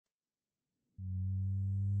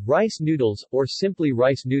Rice noodles, or simply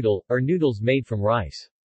rice noodle, are noodles made from rice.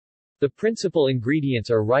 The principal ingredients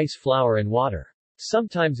are rice flour and water.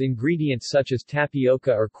 Sometimes ingredients such as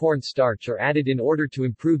tapioca or corn starch are added in order to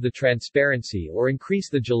improve the transparency or increase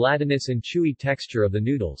the gelatinous and chewy texture of the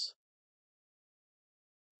noodles.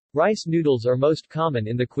 Rice noodles are most common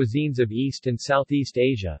in the cuisines of East and Southeast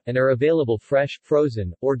Asia, and are available fresh,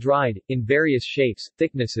 frozen, or dried, in various shapes,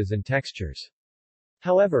 thicknesses and textures.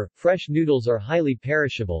 However, fresh noodles are highly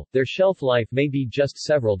perishable, their shelf life may be just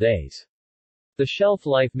several days. The shelf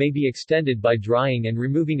life may be extended by drying and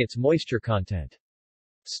removing its moisture content.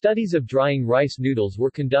 Studies of drying rice noodles were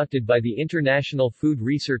conducted by the International Food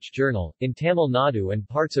Research Journal, in Tamil Nadu and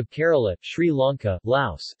parts of Kerala, Sri Lanka,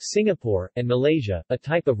 Laos, Singapore, and Malaysia. A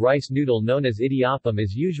type of rice noodle known as idiyappam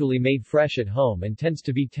is usually made fresh at home and tends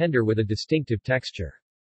to be tender with a distinctive texture.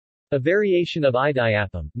 A variation of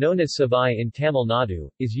idiyappam, known as savai in Tamil Nadu,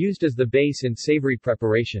 is used as the base in savory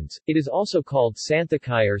preparations. It is also called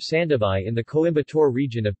santhakai or sandavai in the Coimbatore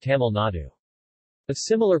region of Tamil Nadu. A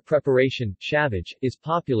similar preparation, shavage, is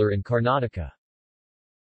popular in Karnataka.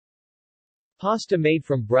 Pasta made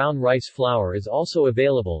from brown rice flour is also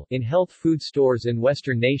available in health food stores in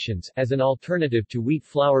Western nations as an alternative to wheat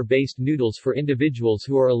flour-based noodles for individuals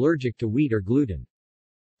who are allergic to wheat or gluten.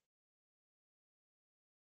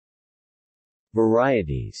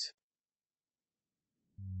 Varieties.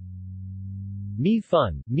 Mi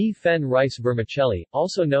Fun, Mi Fen rice vermicelli,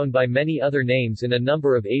 also known by many other names in a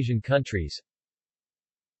number of Asian countries.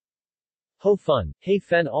 Ho Fun, Hei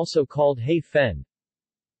Fen, also called Hei Fen.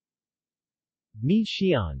 Mi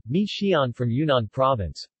Xian from Yunnan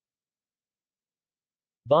Province.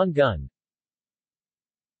 Bon Gun,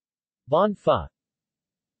 Bon Pho,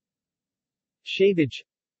 Shavage,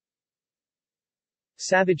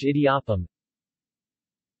 Savage idiyappam,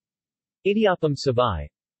 Idiyappam savai,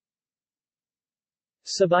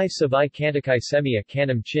 Savai Kantakai Semia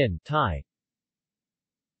Kanam Chin Thai,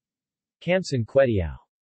 Kamsan Kwetiao.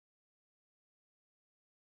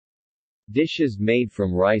 Dishes made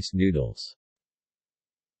from rice noodles.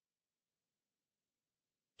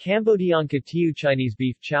 Cambodianka Tiu, Chinese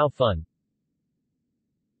beef chow fun,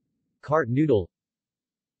 Cart noodle,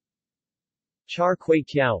 Char Kway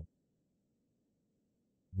Tiao,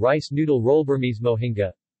 rice noodle roll, Burmese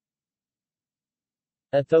mohinga,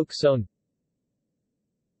 Athok Son,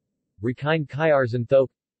 Rakhine Kyarzan Thok,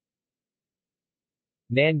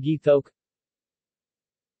 Nan Gi Thok,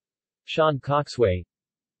 Shan Koksway,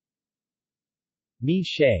 Mi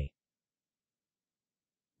Shay,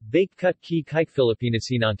 Baked Cut Ki Kike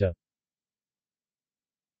Filipinasinanta,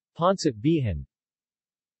 Pancit Bihan,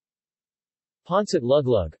 Pancit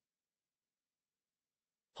Luglug,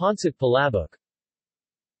 Pancit Palabok,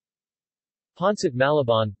 Pancit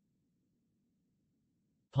Malabon,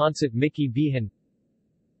 Pancit Mickey Bihan,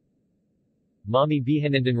 Mami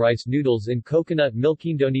Bihan. Indian rice noodles in coconut milk.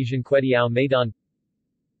 Indonesian Kwetiao Medan,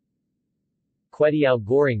 Kwetiao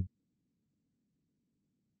Goreng,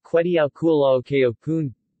 Kwetiao Kulao Kao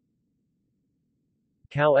Poon,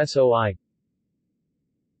 Cow Soi,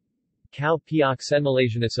 Cow Piak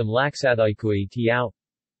Senmalaysianism Laksathaikui Tiao,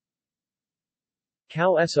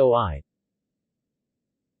 Cow Soi,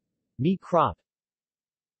 Mi Crop,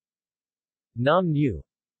 Nam Nhu,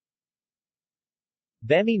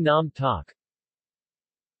 Bami Nam Tak,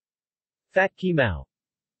 Fat Kimao,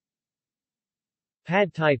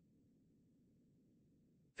 Pad Thai,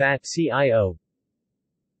 Fat Cio,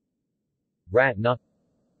 Rat Nuk,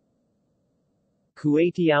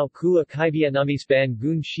 Kuatiao Kua Kai, Vietnamese ban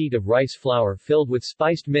gun sheet of rice flour filled with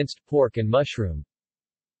spiced minced pork and mushroom.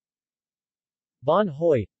 Bon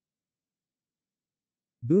Hoi,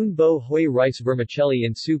 Bun Bo Hoi rice vermicelli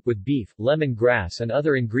in soup with beef, lemon grass and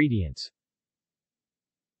other ingredients.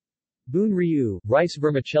 Bun Ryu, rice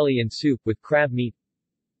vermicelli in soup with crab meat.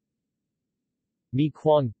 Mi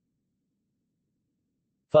Kwang,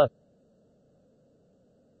 Pho,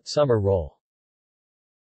 summer roll.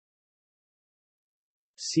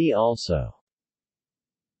 See also: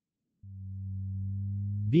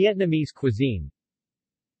 Vietnamese cuisine,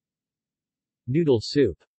 noodle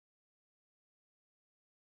soup.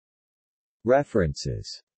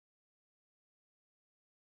 References.